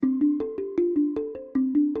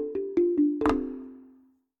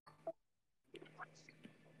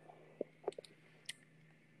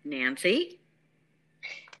Nancy.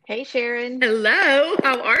 Hey Sharon. Hello,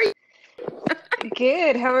 how are you?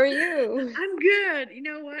 Good. How are you? I'm good. You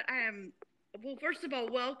know what? Well, first of all,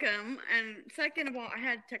 welcome. And second of all, I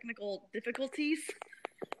had technical difficulties.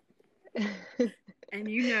 And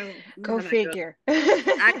you know Go how that goes. figure.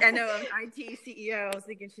 I know I'm IT CEO. I was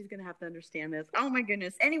thinking she's going to have to understand this. Oh my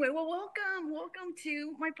goodness. Anyway, well, welcome. Welcome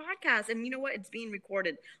to my podcast. And you know what? It's being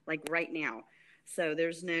recorded like right now. So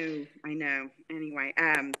I know. Anyway,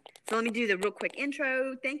 so let me do the real quick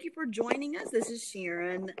intro. Thank you for joining us. This is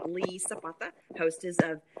Sharon Lee Zapata, hostess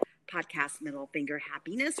of podcast Middle Finger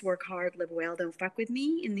Happiness. Work hard, live well, don't fuck with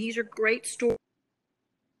me. And these are great stories.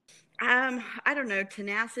 I don't know,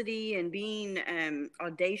 tenacity and being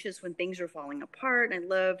audacious when things are falling apart. I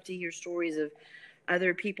love to hear stories of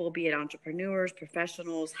other people, be it entrepreneurs,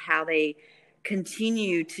 professionals, how they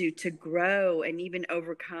continue to grow and even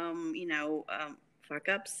overcome, fuck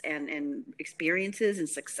ups and experiences and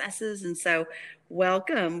successes. And so,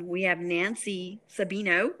 welcome. We have Nancy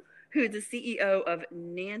Sabino, who is the CEO of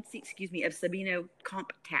Sabino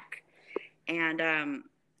CompTech. And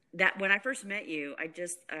that when I first met you,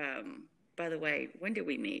 by the way, when did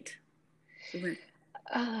we meet?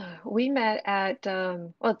 We met at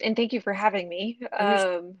well, and thank you for having me.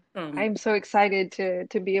 Oh, you're I'm so excited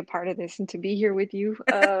to be a part of this and to be here with you.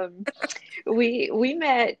 We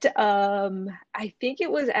met I think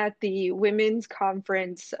it was at the women's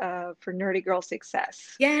conference for Nerdy Girl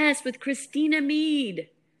Success. Yes, with Christina Mead.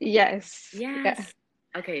 Yes. Yeah. Yes.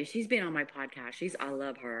 Okay, she's been on my podcast. I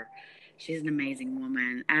love her. She's an amazing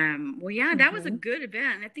woman. Well, yeah, that was a hmm good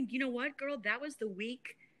event. And I think, you know what, girl, that was the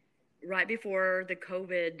week right before the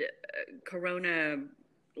Corona,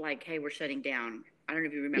 like, hey, we're shutting down. I don't know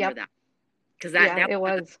if you remember Yep. that. Because Yeah, that it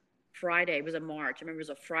was a was. Friday. It was a March. I remember it was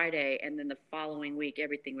a Friday. And then the following week,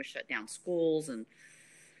 everything was shut down, schools and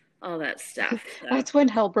all that stuff. So That's when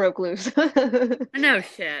hell broke loose. I know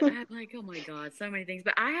shit. I'm like, oh my God, so many things.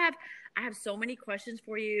 But I have so many questions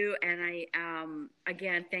for you. And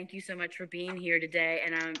again, thank you so much for being here today.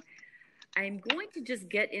 And I'm going to just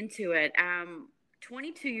get into it.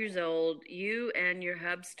 22 years old, you and your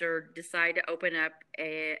hubster decide to open up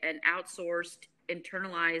an outsourced,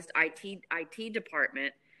 internalized IT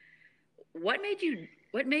department. What made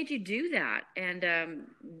you do that? And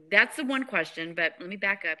that's the one question. But let me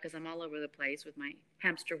back up because I'm all over the place with my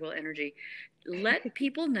hamster wheel energy. Let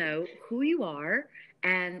people know who you are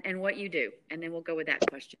and what you do, and then we'll go with that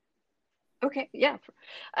question. Okay, yeah.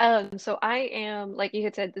 So I am, like you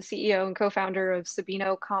had said, the CEO and co-founder of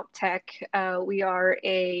SabinoCompTech. We are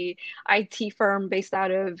a IT firm based out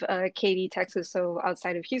of Katy, Texas, so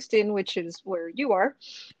outside of Houston, which is where you are.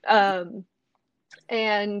 Um,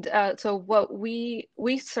 and so what we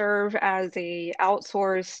serve as a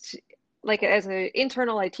outsourced, like as an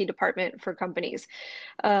internal IT department for companies,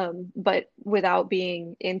 but without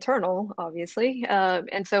being internal, obviously.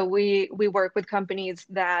 And so we work with companies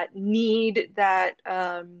that need that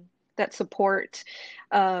support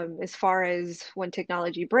as far as when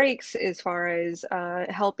technology breaks, as far as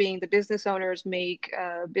helping the business owners make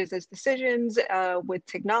business decisions with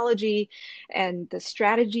technology and the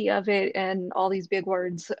strategy of it and all these big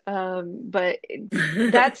words. But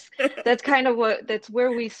that's that's kind of that's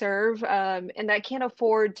where we serve, and that can't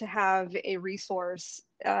afford to have a resource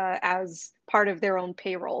as part of their own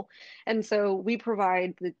payroll. And so we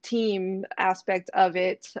provide the team aspect of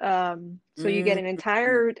it. So you get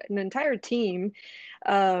Mm. an entire team,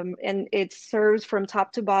 and it serves from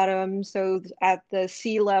top to bottom. So at the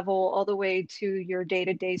C level, all the way to your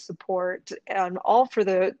day-to-day support, all for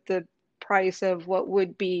the price of what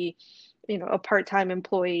would be, a part-time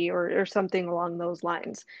employee or something along those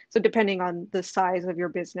lines. So depending on the size of your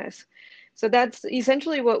business. So that's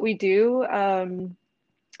essentially what we do.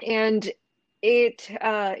 And it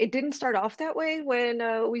didn't start off that way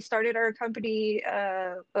when we started our company,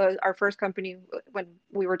 our first company when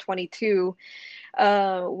we were 22.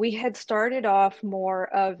 We had started off more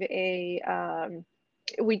of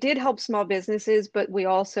we did help small businesses, but we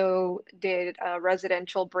also did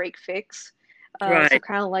residential break fix. So Right.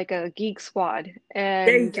 kind of like a geek squad.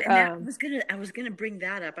 There you And go. And that I was gonna bring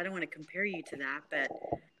that up. I don't want to compare you to that, but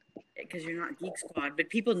because you're not Geek Squad, but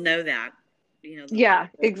people know that, yeah, the little.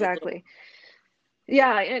 exactly.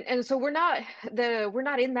 Yeah, and so we're not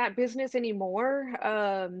in that business anymore.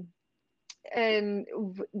 And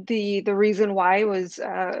the reason why was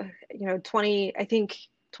 20, I think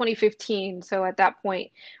 2015. So at that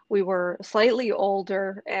point we were slightly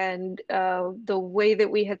older, and the way that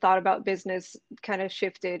we had thought about business kind of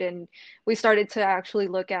shifted, and we started to actually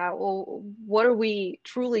look at, well, what are we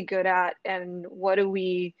truly good at, and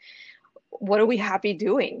what are we happy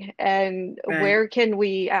doing, and Right. where can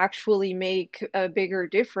we actually make a bigger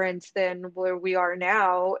difference than where we are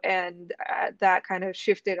now? And that kind of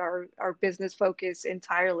shifted our business focus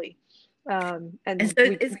entirely. And And so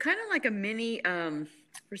we it's kind of like a mini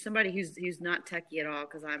for somebody who's not techie at all,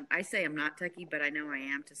 because I say I'm not techie, but I know I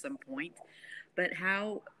am to some point. But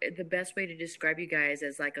how the best way to describe you guys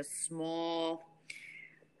as like a small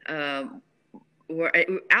um, or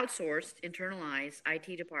outsourced, internalized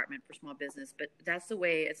IT department for small business, but that's the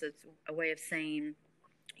way it's a way of saying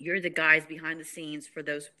you're the guys behind the scenes for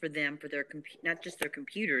those for them for their not just their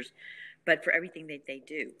computers, but for everything that they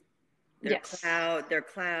do. Yes. Their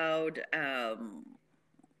cloud,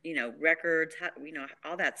 records,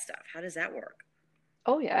 all that stuff. How does that work?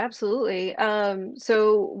 Oh yeah, absolutely.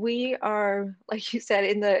 So we are, like you said,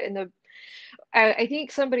 in the I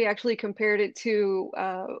think somebody actually compared it to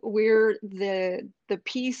we're the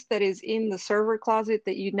piece that is in the server closet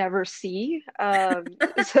that you never see.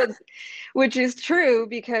 So which is true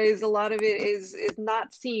because a lot of it is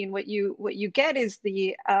not seen. What you get is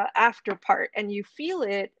the after part, and you feel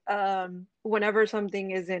it whenever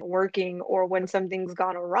something isn't working or when something's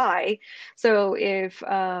gone awry. So if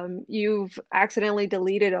you've accidentally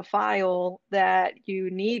deleted a file that you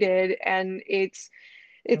needed and it's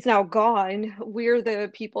now gone, we're the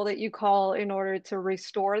people that you call in order to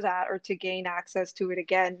restore that or to gain access to it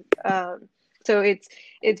again. So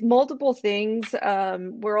it's multiple things.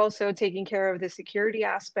 We're also taking care of the security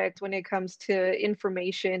aspect when it comes to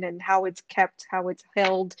information and how it's kept, how it's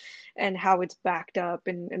held, and how it's backed up,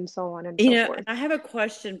 and so on and so forth. I have a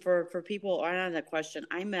question for people. Or not a question.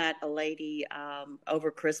 I met a lady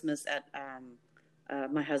over Christmas at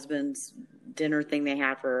my husband's dinner thing they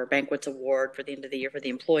had for banquets award for the end of the year for the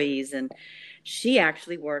employees, and she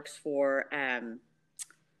actually works for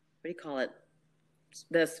what do you call it?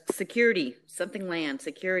 The security, something land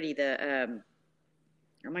security. The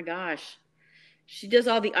oh my gosh, she does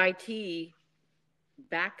all the IT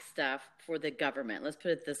back stuff for the government. Let's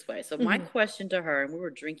put it this way. So my Mhm. question to her, and we were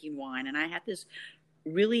drinking wine, and I had this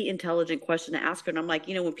really intelligent question to ask her, and I'm like,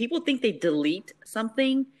 when people think they delete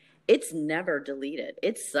something, it's never deleted.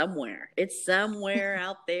 It's somewhere. It's somewhere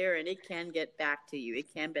out there, and it can get back to you.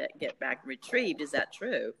 It can get back retrieved. Is that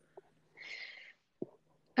true?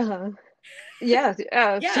 Uh-huh. Yeah,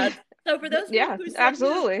 Yeah. So for those people yeah, who send you those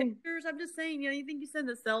absolutely. pictures, I'm just saying, you think you send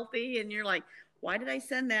a selfie and you're like, why did I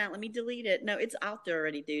send that? Let me delete it. No, it's out there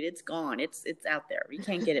already, dude. It's gone. It's out there. You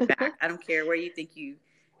can't get it back. I don't care where you think you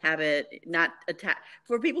have it not attached.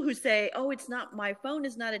 For people who say, "Oh, it's not my phone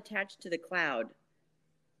is not attached to the cloud,"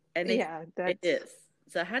 and Yeah, it that's is.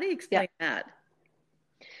 So how do you yeah. explain that?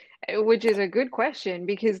 Which is a good question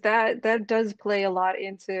because that does play a lot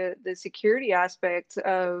into the security aspect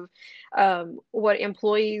of what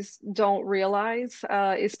employees don't realize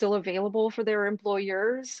is still available for their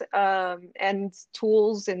employers, and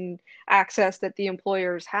tools and access that the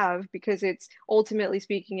employers have, because it's ultimately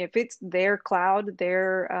speaking, if it's their cloud,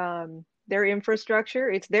 their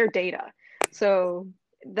infrastructure, it's their data. So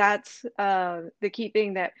that's the key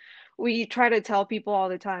thing that we try to tell people all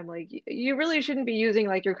the time, like you really shouldn't be using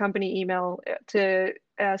like your company email to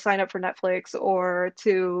sign up for Netflix or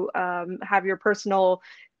to have your personal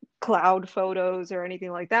cloud photos or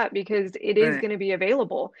anything like that, because it is Right. going to be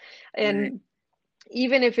available. Right. And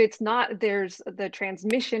even if it's not, there's the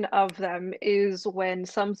transmission of them is when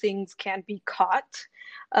some things can be caught.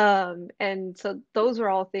 And so those are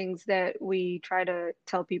all things that we try to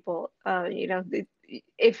tell people,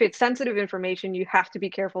 if it's sensitive information, you have to be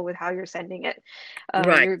careful with how you're sending it.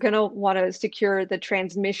 Right. You're going to want to secure the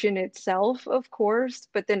transmission itself, of course,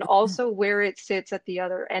 but then also where it sits at the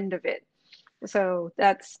other end of it. So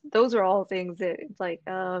those are all things that like,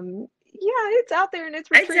 yeah, it's out there and it's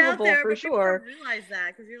It's out retrievable there, for but people don't sure. realize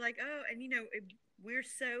that because you're like, oh, and we're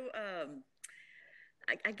so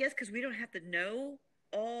I guess because we don't have to know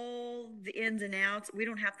all the ins and outs. We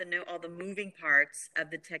don't have to know all the moving parts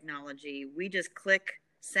of the technology. We just click,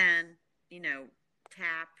 send,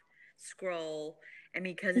 tap, scroll. And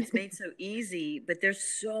because it's made so easy, but there's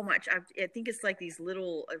so much. I think it's like these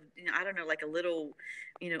little, I don't know, like a little,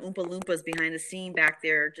 Oompa Loompas behind the scene back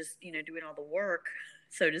there, just, doing all the work,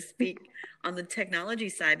 so to speak, on the technology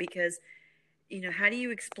side. Because how do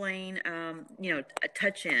you explain, a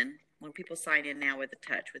touch in when people sign in now with a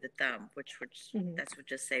touch, with a thumb, which Mhm. that's what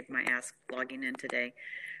just saved my ass logging in today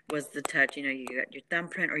was the touch. You got your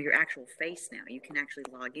thumbprint or your actual face now. You can actually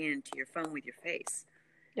log in to your phone with your face.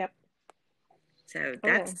 Yep. So Oh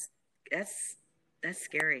yeah. that's that's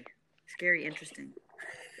scary, scary, interesting.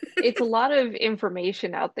 It's a lot of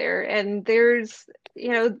information out there, and there's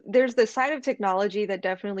there's the side of technology that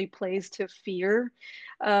definitely plays to fear.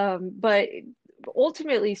 But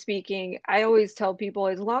ultimately speaking, I always tell people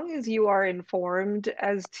as long as you are informed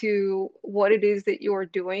as to what it is that you're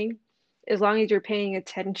doing, as long as you're paying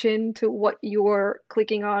attention to what you're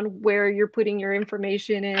clicking on, where you're putting your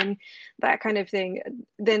information in, that kind of thing,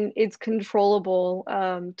 then it's controllable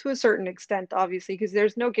to a certain extent, obviously, because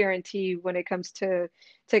there's no guarantee when it comes to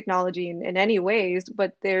technology in any ways,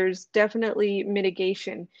 but there's definitely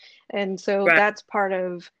mitigation. And so Right. that's part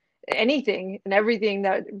of anything and everything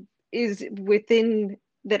that is within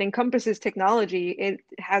that encompasses technology. It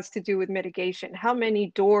has to do with mitigation. How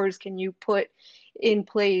many doors can you put in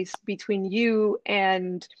place between you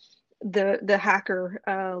and the hacker,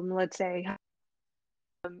 let's say?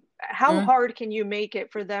 How Mm, hard can you make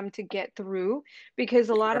it for them to get through? Because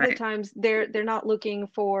a lot of the right. times they're not looking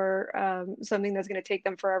for something that's going to take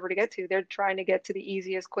them forever to get to. They're trying to get to the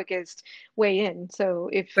easiest, quickest way in. So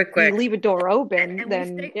if Quick, you quick. leave a door open, And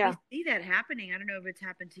then we yeah. see that happening. I don't know if it's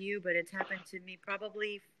happened to you, but it's happened to me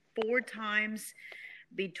probably four times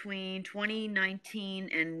between 2019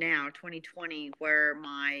 and now 2020, where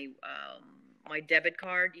my debit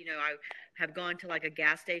card, I have gone to like a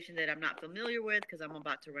gas station that I'm not familiar with because I'm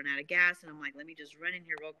about to run out of gas, and I'm like, let me just run in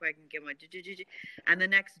here real quick and get my, and the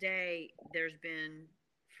next day there's been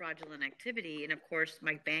fraudulent activity, and of course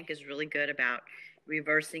my bank is really good about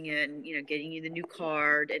reversing it and getting you the new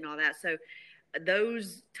card and all that. So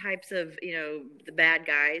those types of the bad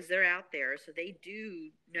guys, they're out there, so they do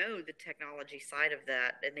know the technology side of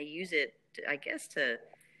that, and they use it to, I guess, to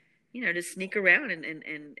sneak around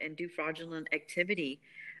and do fraudulent activity.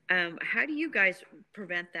 How do you guys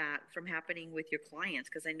prevent that from happening with your clients?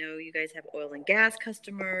 Because I know you guys have oil and gas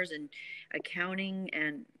customers and accounting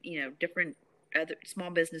and different other small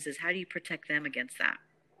businesses. How do you protect them against that?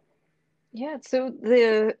 Yeah, so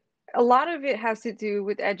the a lot of it has to do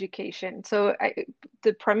with education. So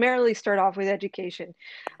to primarily start off with education.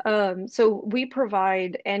 So we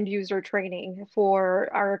provide end user training for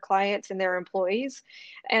our clients and their employees.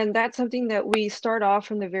 And that's something that we start off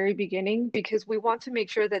from the very beginning because we want to make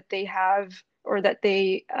sure that they have or that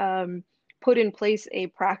they put in place a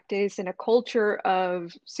practice and a culture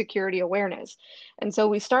of security awareness. And so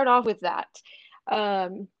we start off with that.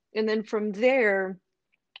 And then from there,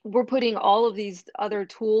 we're putting all of these other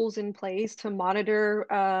tools in place to monitor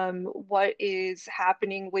what is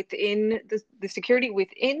happening within the security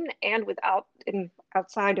within and without and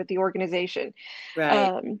outside of the organization.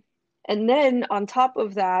 Right. Um, and then on top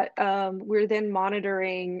of that, we're then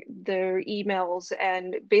monitoring their emails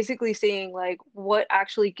and basically seeing like what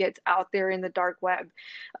actually gets out there in the dark web.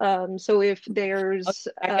 So if Okay, there's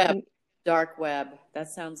back up. Dark web. That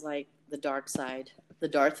sounds like the dark side, the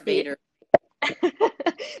Darth yeah, Vader.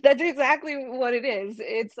 that's exactly what it is.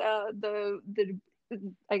 It's the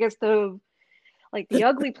I guess the like the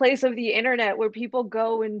ugly place of the internet where people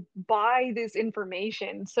go and buy this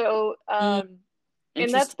information. So Mm,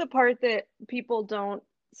 and that's interesting. the part that people don't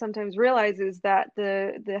sometimes realize is that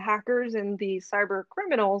the hackers and the cyber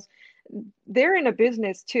criminals, they're in a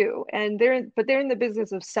business too, and they're in the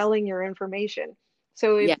business of selling your information.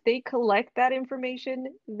 So if Yeah. they collect that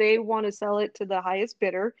information, they want to sell it to the highest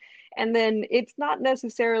bidder, and then it's not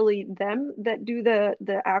necessarily them that do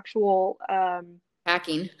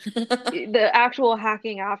Hacking. the actual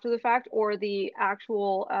hacking after the fact or the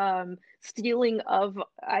actual stealing of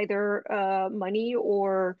either money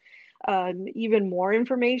or even more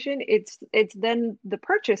information. It's then the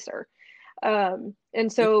purchaser. And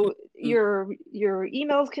so Mhm. your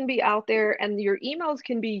emails can be out there, and your emails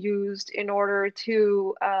can be used in order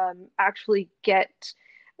to actually get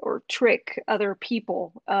or trick other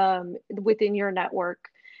people within your network.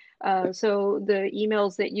 So the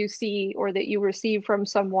emails that you see or that you receive from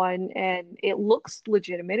someone and it looks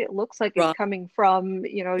legitimate, it looks like it's Right. coming from,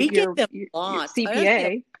 We get them a your lot. I see a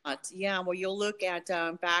CPA. lot. Yeah. Well, you'll look at,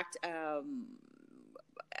 in fact,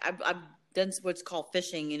 I've done what's called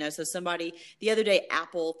phishing, so somebody the other day,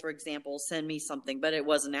 Apple, for example, sent me something, but it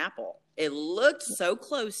wasn't Apple. It looked so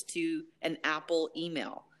close to an Apple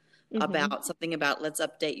email Hmm. about something about let's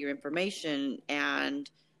update your information. And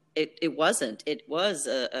it wasn't. It was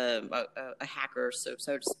a hacker, so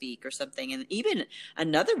to speak, or something. And even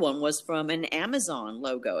another one was from an Amazon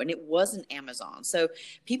logo, and it wasn't Amazon. So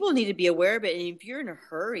people need to be aware of it. And if you're in a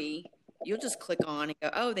hurry, you'll just click on and go,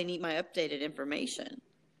 oh, they need my updated information.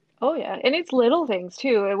 Oh yeah, and it's little things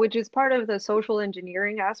too, which is part of the social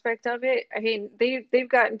engineering aspect of it. I mean, they've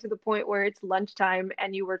gotten to the point where it's lunchtime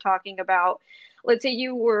and you were talking about, let's say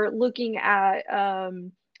you were looking at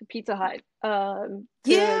Pizza Hut, to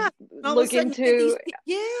Yeah. All of a look sudden you get these, into.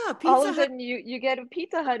 yeah, All of Pizza a Hut. sudden you get a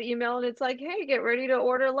Pizza Hut email and it's like, hey, get ready to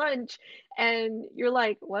order lunch. And you're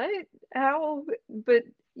like, what? How? But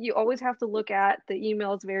you always have to look at the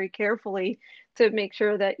emails very carefully to make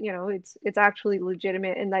sure that, it's actually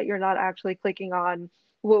legitimate and that you're not actually clicking on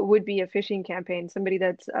what would be a phishing campaign, somebody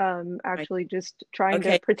that's Right. actually just trying to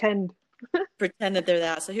Okay. pretend. Pretend that they're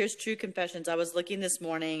that. So here's true confessions. I was looking this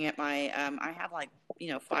morning at my, I have like,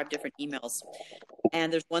 5 different emails,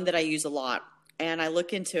 and there's one that I use a lot. And I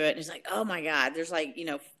look into it and it's like, oh my God, there's like,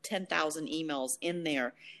 10,000 emails in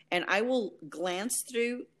there. And I will glance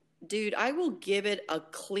through, dude, I will give it a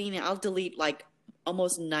clean, I'll delete like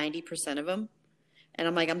almost 90% of them. And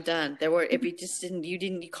I'm like, I'm done. There were, if you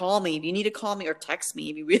didn't call me, you need to call me or text me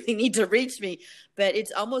if you really need to reach me. But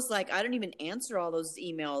it's almost like I don't even answer all those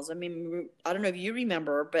emails. I mean, I don't know if you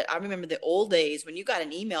remember, but I remember the old days when you got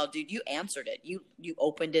an email, dude, you answered it. You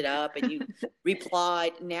opened it up and you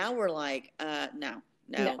replied. Now we're like, no, No,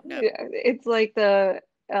 no, no. yeah, it's like the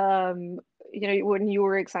when you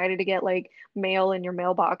were excited to get like mail in your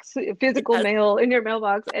mailbox, physical Yes. mail in your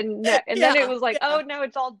mailbox, and then it Yeah, was like, yeah. oh, now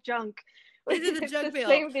it's all junk. It's in the It's the junk mail.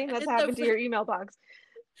 same thing And that's it's so happened to funny. your email box.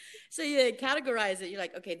 So you categorize it. You're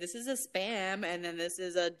like, okay, this is a spam, and then this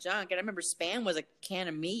is a junk. And I remember spam was a can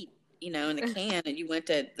of meat, in the can, and you went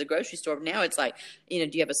to the grocery store. Now it's like, do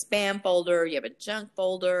you have a spam folder? You have a junk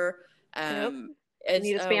folder. Yep. You It's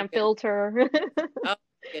need a oh spam goodness, filter. oh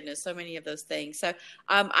goodness, so many of those things. So,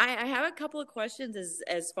 I have a couple of questions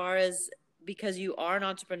as far as because you are an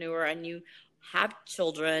entrepreneur and you have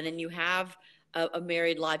children and you have a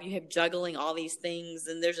married life, you have juggling all these things,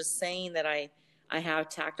 and there's a saying that I have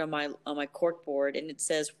tacked on my cork board, and it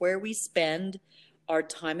says, "Where we spend our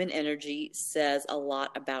time and energy says a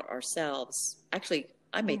lot about ourselves." Actually,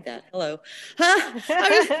 I made that. Hello.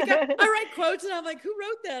 I write quotes, and I'm like, who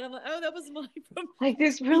wrote that? I'm like, oh, that was mine from Like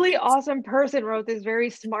this really 2015. awesome person wrote this very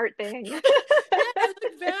smart thing. Yeah, I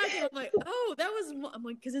look back and I'm like, oh, I'm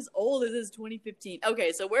like, because it's old. It is 2015.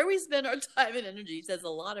 Okay, so where we spend our time and energy says a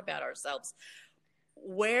lot about ourselves.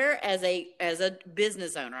 Where as a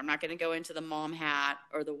business owner, I'm not going to go into the mom hat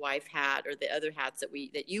or the wife hat or the other hats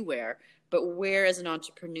that you wear, but where as an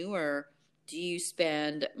entrepreneur do you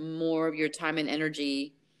spend more of your time and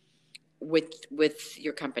energy with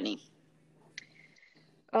your company?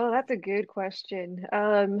 Oh, that's a good question.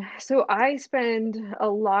 So I spend a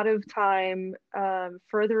lot of time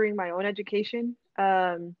furthering my own education.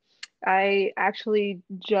 I actually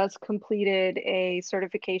just completed a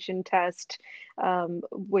certification test,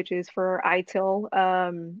 which is for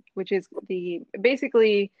ITIL, which is the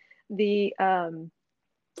basically the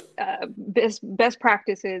best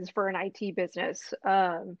practices for an IT business.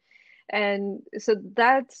 And so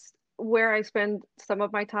that's where I spend some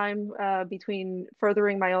of my time between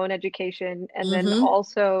furthering my own education and then Mm-hmm.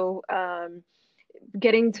 also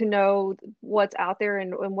getting to know what's out there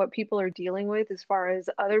and what people are dealing with as far as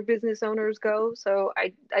other business owners go. So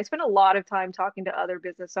I spend a lot of time talking to other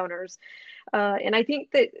business owners. And I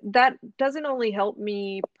think that that doesn't only help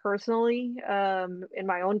me personally in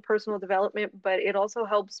my own personal development, but it also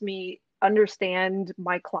helps me understand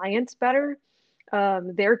my clients better,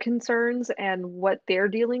 their concerns and what they're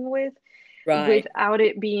dealing with Right. without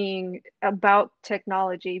it being about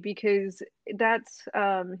technology, because that's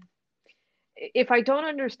if I don't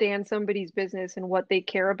understand somebody's business and what they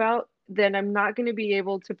care about, then I'm not going to be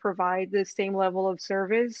able to provide the same level of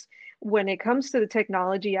service when it comes to the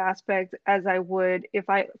technology aspect as I would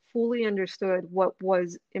if I fully understood what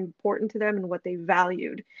was important to them and what they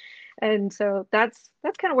valued. And so that's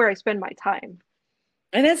kind of where I spend my time.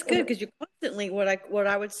 And that's good And because you're constantly what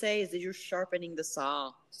I would say is that you're sharpening the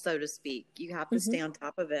saw, so to speak. You have to mhm. stay on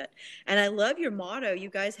top of it. And I love your motto. You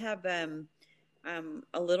guys have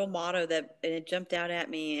a little motto that and it jumped out at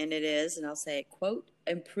me, and it is, and I'll say it, quote,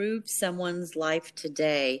 improve someone's life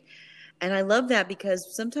today. And I love that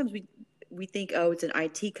because sometimes we think, oh, it's an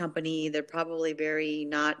IT company. They're probably very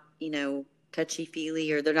not, touchy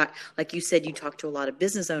feely, or they're not, like you said, you talk to a lot of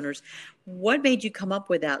business owners. What made you come up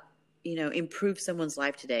with that, improve someone's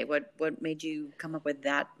life today? What made you come up with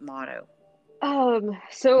that motto?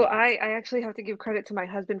 So I actually have to give credit to my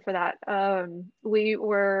husband for that. We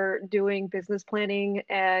were doing business planning,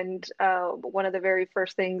 and one of the very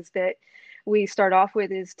first things that we start off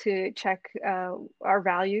with is to check our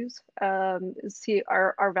values, see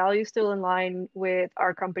our values still in line with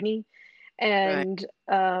our company. Right. And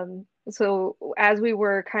so as we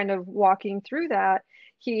were kind of walking through that,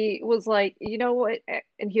 he was like, you know what?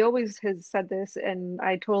 And he always has said this, and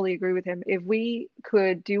I totally agree with him. If we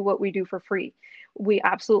could do what we do for free, we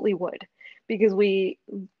absolutely would, because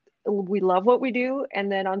we love what we do,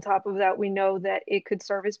 and then on top of that, we know that it could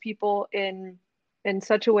service people in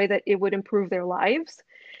such a way that it would improve their lives.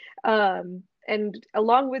 And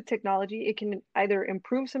along with technology, it can either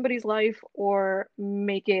improve somebody's life or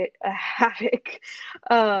make it a havoc.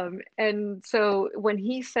 And so when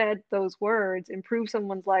he said those words, improve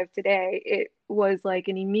someone's life today, it was like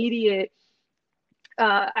an immediate,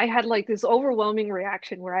 I had like this overwhelming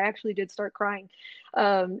reaction where I actually did start crying,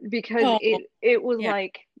 because Oh, it was yeah.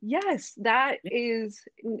 like, yes, that is,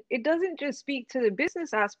 it doesn't just speak to the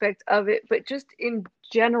business aspect of it, but just in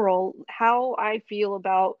general, how I feel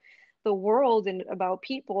about the world and about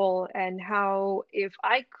people, and how if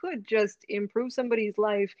I could just improve somebody's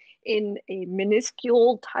life in a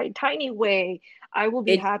minuscule, tiny way, I will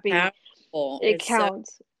be It's happy. powerful. It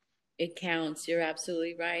counts. It counts. You're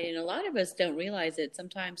absolutely right. And a lot of us don't realize it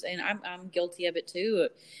sometimes. And I'm guilty of it too,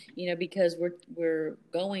 because we're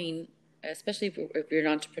going, especially if you're an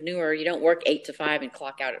entrepreneur, you don't work 8 to 5 and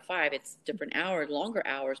clock out at 5. It's different hours, longer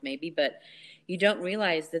hours maybe, but you don't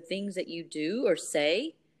realize the things that you do or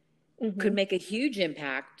say could Hmm. make a huge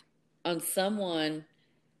impact on someone.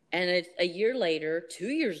 And a year later, 2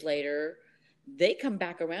 years later, they come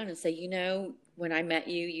back around and say, when I met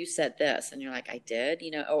you, you said this. And you're like, I did,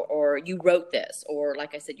 or you wrote this. Or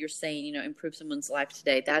like I said, you're saying, improve someone's life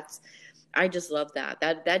today. I just love that.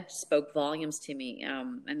 That spoke volumes to me.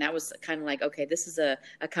 And that was kind of like, okay, this is a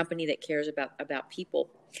company that cares about people.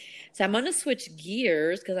 So I'm going to switch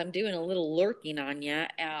gears because I'm doing a little lurking on you.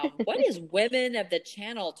 What is Women of the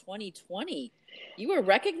Channel 2020? You were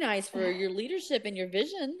recognized for your leadership and your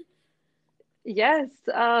vision. Yes,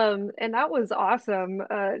 and that was awesome,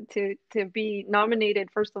 to be nominated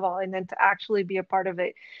first of all, and then to actually be a part of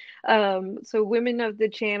it. So Women of the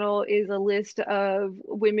Channel is a list of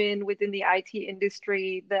women within the IT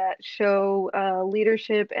industry that show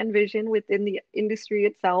leadership and vision within the industry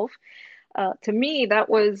itself. To me, that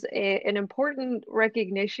was an important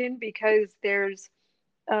recognition because there's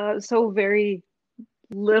so very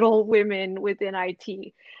little women within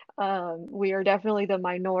IT. We are definitely the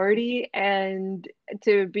minority, and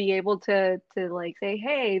to be able to like say,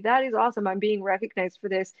 "Hey, that is awesome! I'm being recognized for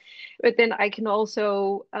this," but then I can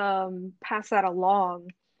also pass that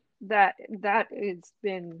along. That has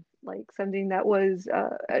been like something that was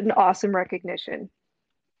an awesome recognition.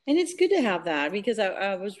 And it's good to have that because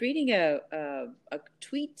I was reading a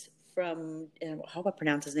tweet from, I hope I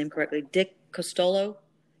pronounce his name correctly, Dick Costolo.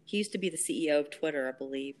 He used to be the CEO of Twitter, I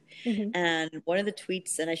believe. Hmm. And one of the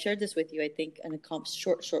tweets, and I shared this with you, I think, in a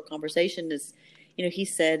short conversation, is, he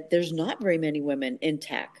said, there's not very many women in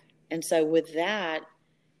tech. And so with that,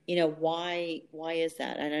 why is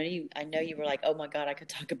that? I know you were like, oh my God, I could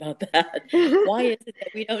talk about that. Why is it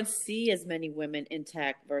that we don't see as many women in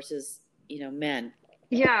tech versus, men?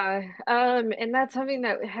 Yeah, and that's something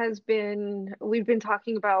that we've been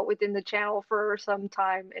talking about within the channel for some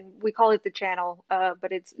time, and we call it the channel,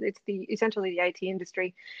 but it's the essentially the IT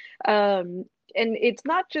industry, and it's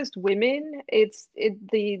not just women.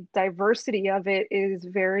 The diversity of it is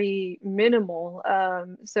very minimal.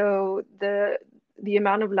 So the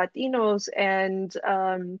amount of Latinos and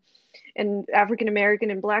African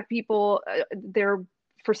American and Black people, they're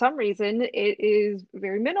for some reason it is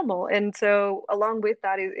very minimal, and so along with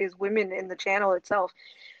that is women in the channel itself.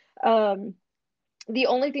 um the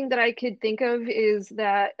only thing that I could think of is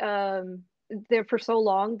that there for so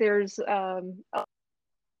long there's other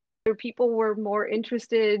people were more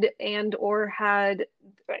interested and or had,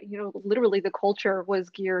 literally the culture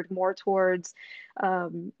was geared more towards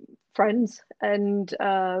um friends and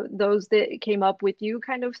those that came up with you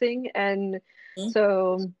kind of thing. And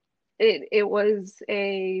so it was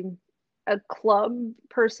a club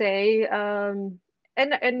per se, and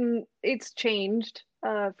it's changed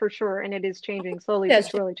for sure, and it is changing slowly but Yes, I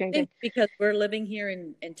surely changing. think because we're living here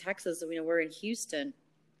in Texas, we're in Houston,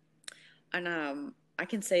 and I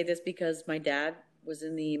can say this because my dad was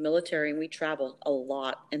in the military and we traveled a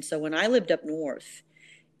lot. And so when I lived up north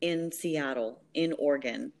in Seattle, in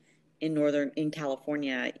Oregon, in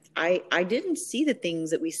California, I didn't see the things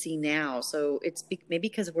that we see now. So it's maybe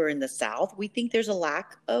because we're in the South, we think there's a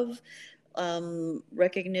lack of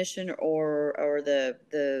recognition, or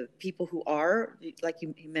the people who are, like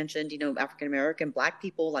you mentioned, African American, Black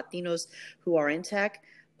people, Latinos who are in tech.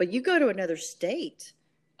 But you go to another state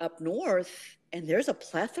up north and there's a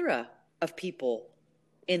plethora of people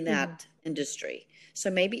in Mhm. that industry. So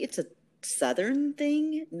maybe it's a southern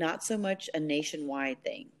thing, not so much a nationwide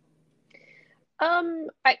thing.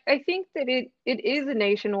 I think that it is a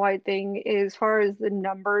nationwide thing as far as the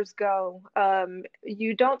numbers go.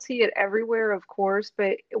 You don't see it everywhere, of course,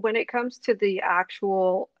 but when it comes to the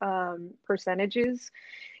actual percentages,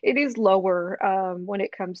 it is lower when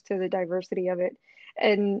it comes to the diversity of it.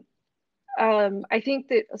 And I think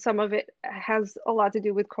that some of it has a lot to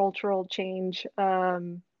do with cultural change,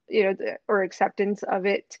 or acceptance of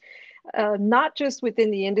it, not just within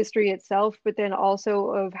the industry itself, but then also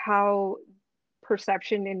of how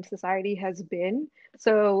perception in society has been.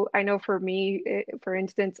 So I know for me, for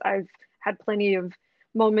instance, I've had plenty of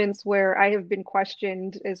moments where I have been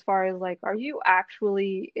questioned as far as like, are you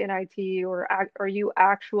actually in IT, or are you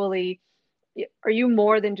actually, are you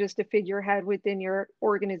more than just a figurehead within your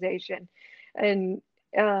organization? And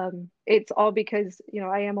it's all because,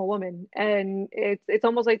 I am a woman, and it's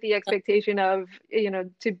almost like the expectation of,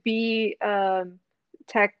 to be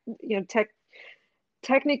tech, tech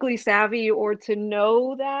technically savvy, or to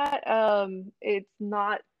know that it's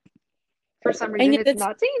not, for some And reason yet it's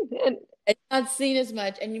not seen. And it's not seen as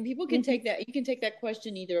much. And people can mhm, take that, you can take that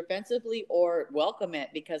question either offensively or welcome it,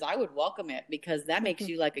 because I would welcome it, because that makes mhm.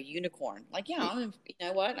 you like a unicorn. Like, yeah, you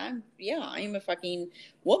know what? I am a fucking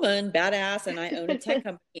woman, badass, and I own a tech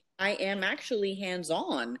company. I am actually hands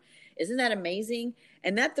on. Isn't that amazing?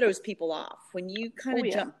 And that throws people off when you kind Oh of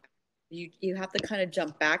yeah. jump, you have to kind of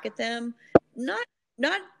jump back at them. Not,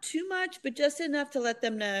 not too much, but just enough to let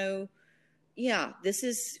them know, yeah, this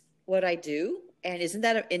is what I do. And isn't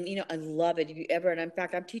that, and I love it. If you ever, and in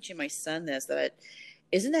fact, I'm teaching my son this,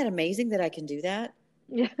 isn't that amazing that I can do that?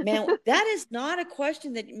 Yeah. Man, that is not a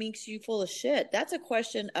question that makes you full of shit. That's a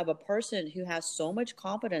question of a person who has so much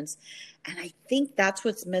confidence. And I think that's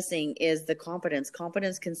what's missing is the confidence.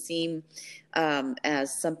 Confidence can seem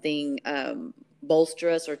as something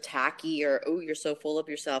bolsterous or tacky, or, oh, you're so full of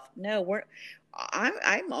yourself. No,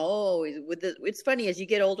 I'm always with the, it's funny, as you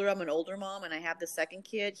get older, I'm an older mom, and I have the second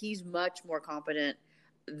kid. He's much more confident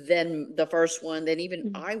than the first one, than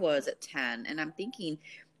even Mhm. I was at 10. And I'm thinking,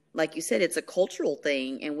 like you said, it's a cultural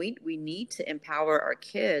thing, and we need to empower our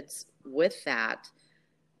kids with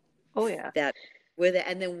Oh yeah. that with it,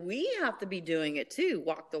 and then we have to be doing it too,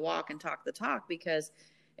 walk the walk and talk the talk. Because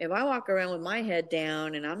if I walk around with my head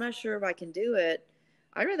down and I'm not sure if I can do it,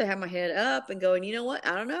 I'd rather have my head up and going, you know what,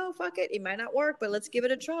 I don't know, fuck it, it might not work, but let's give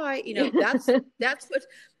it a try.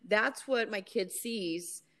 That's what my kid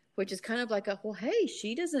sees, which is kind of like, well, hey,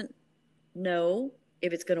 she doesn't know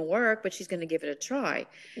if it's going to work, but she's going to give it a try.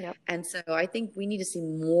 Yep. And so I think we need to see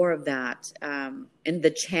more of that in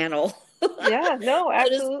the channel. Yeah, no, So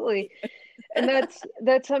to absolutely. speak. And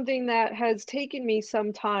that's something that has taken me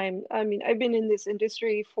some time. I mean, I've been in this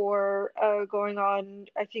industry for going on,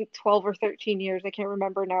 I think, 12 or 13 years. I can't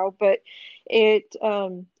remember now, but it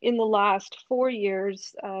in the last 4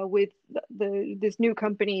 years, with this new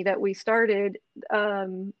company that we started,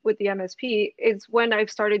 with the MSP, is when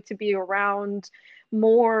I've started to be around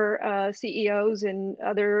more CEOs and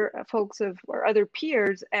other folks of, or other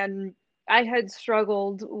peers. And I had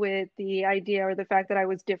struggled with the idea, or the fact that I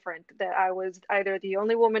was different, that I was either the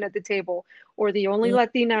only woman at the table, or the only Mm,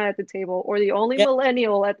 Latina at the table, or the only yeah.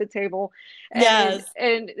 millennial at the table. And Yes.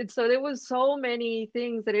 and so there was so many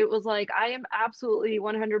things that it was like, I am absolutely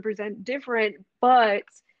 100% different, but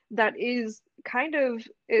that is kind of,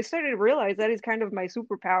 it started to realize that is kind of my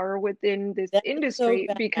superpower within this That is so industry,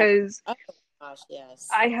 bad. because Oh gosh, yes.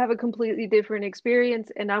 I have a completely different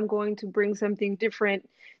experience, and I'm going to bring something different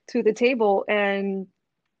to the table. And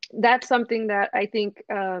that's something that I think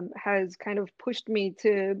has kind of pushed me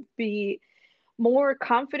to be more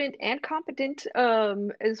confident and competent,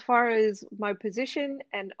 as far as my position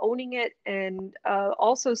and owning it, and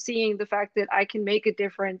also seeing the fact that I can make a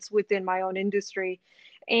difference within my own industry,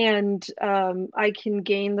 and I can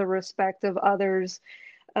gain the respect of others,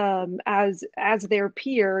 as their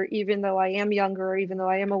peer, even though I am younger, even though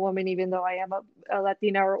I am a woman, even though I am a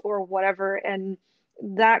Latina, or whatever. And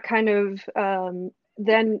that kind of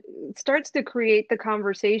then starts to create the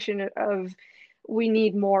conversation of, we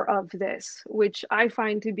need more of this, which I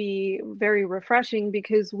find to be very refreshing,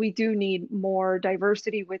 because we do need more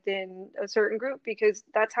diversity within a certain group, because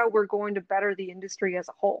that's how we're going to better the industry as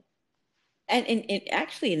a whole. And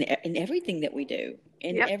actually, in everything that we do,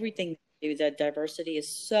 in Yep. everything that we do, that diversity is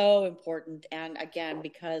so important. And again,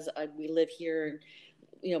 because we live here,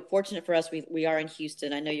 fortunate for us, we are in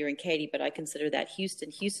Houston. I know you're in Katy, but I consider that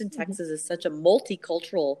Houston. Houston, Mhm. Texas is such a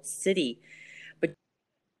multicultural city. But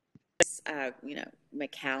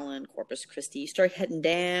McAllen, Corpus Christi, you start heading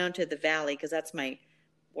down to the valley, because that's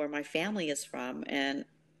where my family is from, and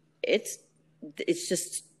it's it's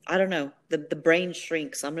just, I don't know, the brain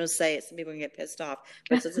shrinks. I'm going to say it. Some people can get pissed off,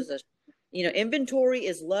 but it's just a inventory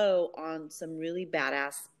is low on some really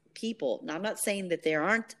badass people. Now, I'm not saying that there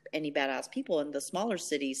aren't any badass people in the smaller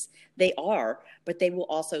cities. They are, but they will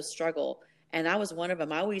also struggle. And I was one of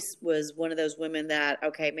them. I always was one of those women that,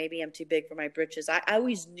 okay, maybe I'm too big for my britches. I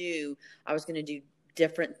always knew I was going to do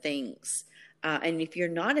different things. And if you're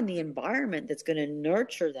not in the environment that's going to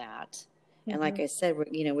nurture that, and like I said,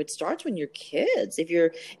 it starts when you're kids. If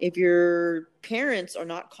your parents are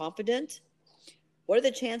not confident, what are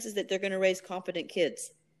the chances that they're going to raise confident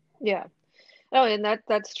kids? Yeah. Oh, and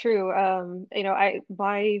that's true. I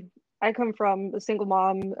come from a single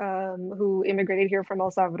mom who immigrated here from El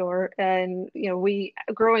Salvador, and we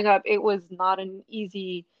growing up, it was not an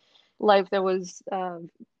easy life. There was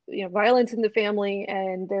violence in the family,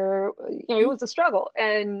 and it was a struggle.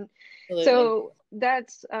 And Absolutely. so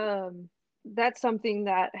that's something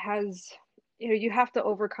that has you have to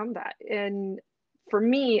overcome that. And for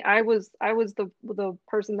me, I was the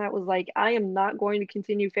person that was like, I am not going to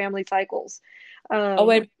continue family cycles. Oh, Um,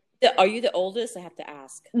 wait. Are you the oldest? I have to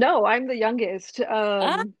ask. no, I'm the youngest.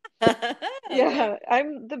 Ah, okay. Yeah,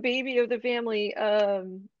 I'm the baby of the family.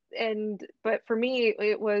 But for me,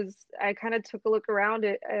 it was I kind of took a look around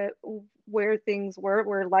at where things were,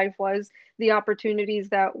 where life was, the opportunities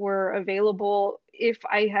that were available if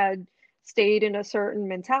I had stayed in a certain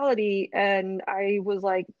mentality, and I was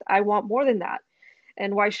like, I want more than that,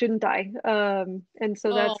 and why shouldn't I? And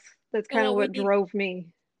so Oh, that's kind of no, we what need drove me.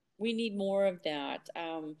 we need more of that.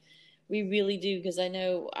 We really do, because I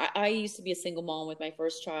know I used to be a single mom with my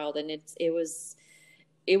first child, and it was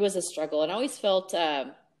a struggle, and I always felt.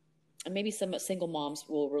 And maybe some single moms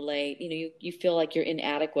will relate. You feel like you're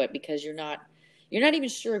inadequate because you're not even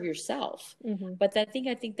sure of yourself. Hmm. But I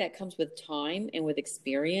think that comes with time and with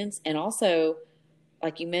experience, and also,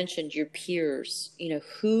 like you mentioned, your peers.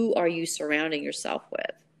 Who are you surrounding yourself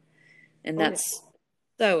with? And Oh yeah. that's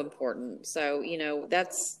so important. So,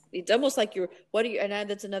 it's almost like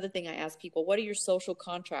that's another thing I ask people, what are your social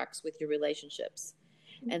contracts with your relationships?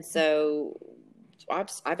 And so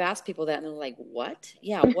I've asked people that, and they're like, what?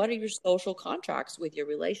 Yeah, what are your social contracts with your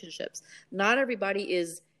relationships? Not everybody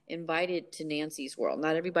is invited to Nancy's world.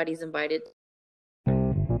 Not everybody's invited.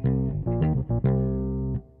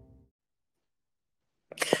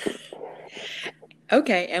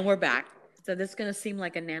 Okay, and we're back. So this is going to seem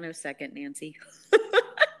like a nanosecond, Nancy.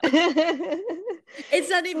 It's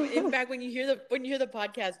not even. In fact, when you hear the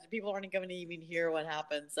podcast, people aren't going to even hear what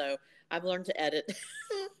happened. So I've learned to edit.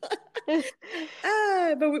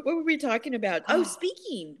 But what were we talking about? Oh,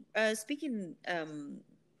 speaking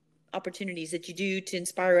opportunities that you do to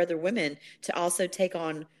inspire other women to also take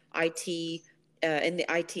on IT in the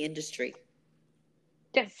IT industry.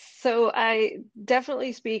 Yes, so I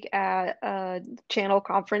definitely speak at channel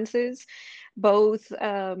conferences, both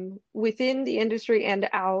within the industry and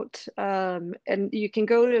out. And you can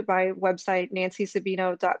go to my website,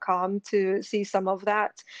 nancysabino.com, to see some of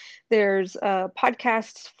that. There's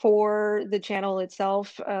podcasts for the channel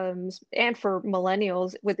itself, and for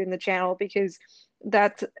millennials within the channel, because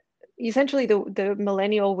that's essentially the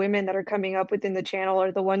millennial women that are coming up within the channel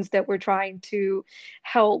are the ones that we're trying to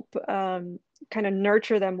help. Kind of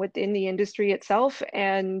nurture them within the industry itself,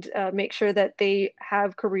 and make sure that they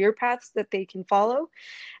have career paths that they can follow,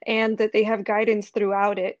 and that they have guidance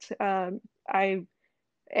throughout it. I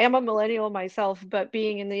am a millennial myself, but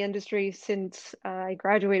being in the industry since I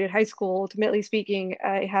graduated high school, ultimately speaking,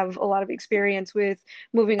 I have a lot of experience with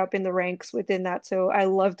moving up in the ranks within that. So I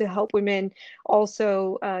love to help women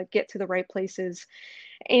also get to the right places.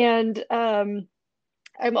 And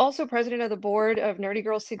I'm also president of the board of Nerdy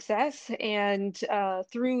Girl Success, and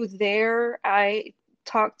through there, I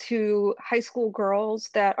talk to high school girls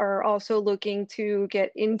that are also looking to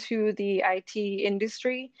get into the IT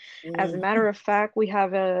industry. As a Mhm. matter of fact, we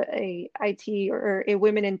have a IT, or a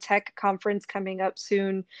Women in Tech conference coming up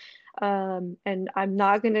soon, and I'm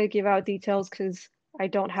not going to give out details because I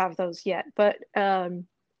don't have those yet, but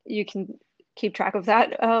you can keep track of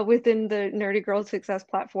that within the Nerdy Girl Success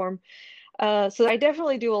platform. So I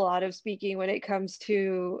definitely do a lot of speaking when it comes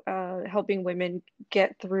to helping women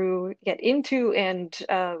get into, and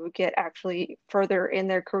get actually further in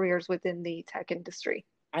their careers within the tech industry.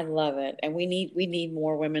 I love it, and we need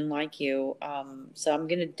more women like you. So I'm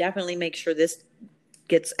going to definitely make sure this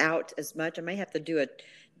gets out as much. I may have to do a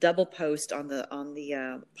double post on the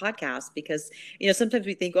podcast, because sometimes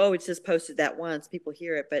we think, oh, it's just posted that once, people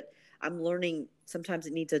hear it, but I'm learning sometimes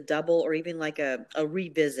it needs a double or even like a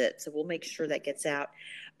revisit. So we'll make sure that gets out.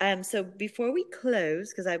 So before we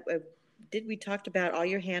close, because we talked about all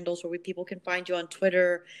your handles where people can find you on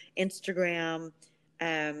Twitter, Instagram,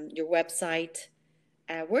 your website.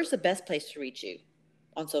 Where's the best place to reach you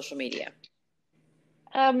on social media?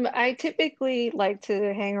 I typically like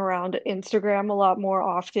to hang around Instagram a lot more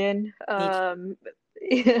often. Me too.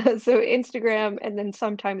 Yeah, so Instagram and then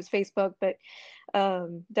sometimes Facebook, but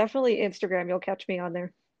definitely Instagram. You'll catch me on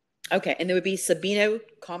there. Okay, and there would be Sabino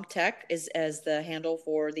CompTech is as the handle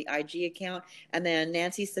for the IG account, and then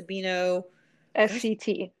Nancy Sabino, gosh,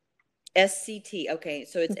 SCT. SCT. Okay,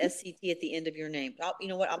 so it's SCT at the end of your name. You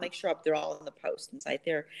know what? I'll make sure they're all in the post inside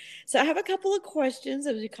there. So I have a couple of questions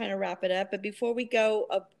as we kind of wrap it up. But before we go,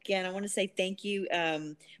 again, I want to say thank you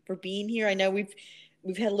for being here. I know we've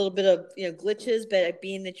had a little bit of glitches, but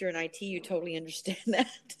being that you're in IT, you totally understand that.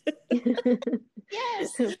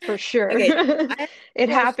 Yes. For sure. Okay, I have It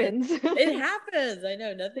questions. happens. It happens. I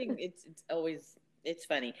know nothing. It's always it's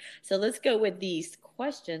funny. So let's go with these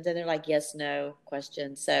questions, and they're like yes no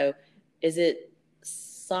questions. So is it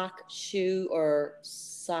sock shoe or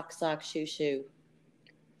sock shoe shoe?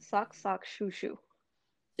 Sock, sock, shoe, shoe.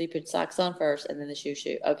 So you put socks on first, and then the shoe.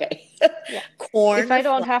 Okay. Yeah. If Corn I or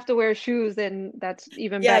don't flour? have to wear shoes, then that's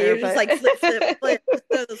even Yeah, better, you're just but like flip, flip, flip. Just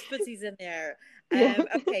throw those footsies in there. yeah.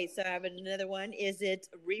 Okay, so I have another one. Is it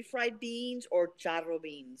refried beans or charro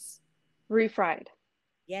beans? Refried.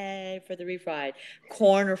 Yay for the refried.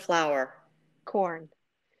 Corn or flour? Corn.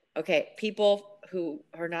 Okay, people who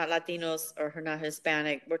are not Latinos or who are not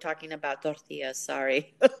Hispanic, we're talking about tortillas.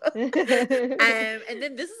 Sorry. And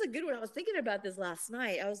then this is a good one. I was thinking about this last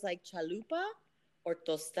night. I was like, chalupa or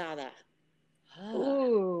tostada? Ah.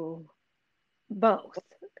 Ooh, both.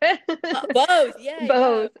 Both. Yeah, yeah.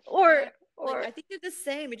 Both. Or Like or I think they're the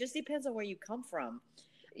same. It just depends on where you come from.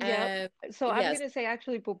 yep. So I'm Yes, gonna say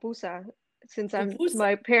actually pupusa, since pupusas.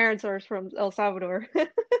 my parents are from El Salvador.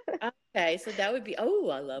 Okay, so that would be. Oh,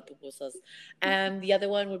 I love pupusas. And the other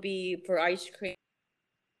one would be for ice cream,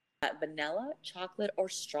 vanilla, chocolate, or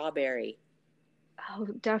strawberry. Oh,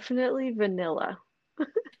 definitely vanilla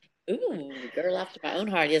Ooh, girl after my own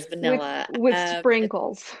heart is with vanilla.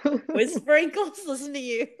 sprinkles. With sprinkles. Listen to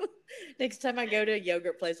you. Next time I go to a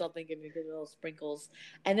yogurt place, I'll think of you good little sprinkles.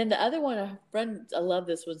 And then the other one, a friend, I love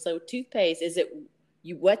this one. So toothpaste, is it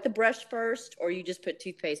you wet the brush first, or you just put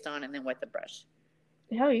toothpaste on and then wet the brush?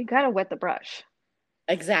 No, you gotta wet the brush.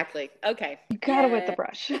 Exactly. Okay. You gotta wet the Yeah.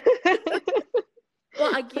 brush.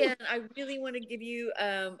 Well, again, I really want to give you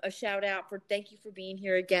a shout out for thank you for being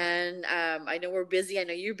here again. I know we're busy. I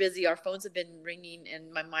know you're busy. Our phones have been ringing, and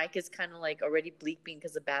my mic is kind of like already bleeping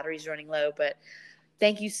because the battery's running low. But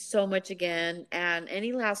thank you so much again. And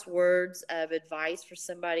any last words of advice for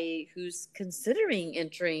somebody who's considering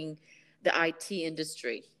entering the IT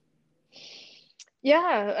industry?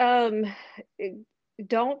 Yeah,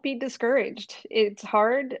 don't be discouraged. It's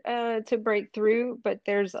hard to break through, but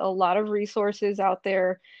there's a lot of resources out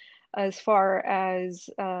there as far as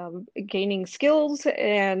gaining skills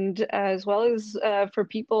and as well as for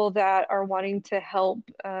people that are wanting to help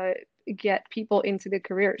get people into the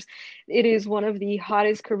careers. It is one of the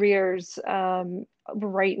hottest careers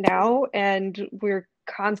right now, and we're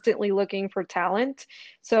constantly looking for talent.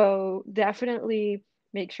 So definitely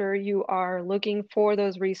make sure you are looking for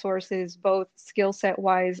those resources, both skill set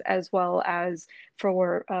wise as well as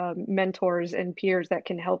for mentors and peers that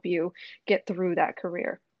can help you get through that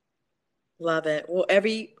career. Love it. Well,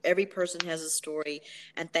 every person has a story,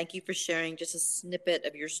 and thank you for sharing just a snippet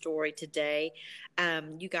of your story today.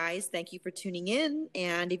 You guys, thank you for tuning in.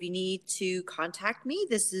 And if you need to contact me,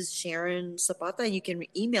 this is Sharon Zapata. You can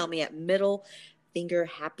email me at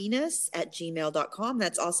middlefingerhappiness@gmail.com.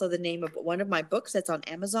 That's also the name of one of my books that's on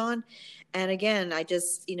Amazon. And again, I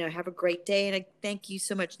just have a great day, and I thank you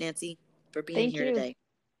so much, Nancy, for being Thank here you. today.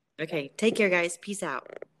 Okay, take care, guys. Peace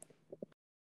out.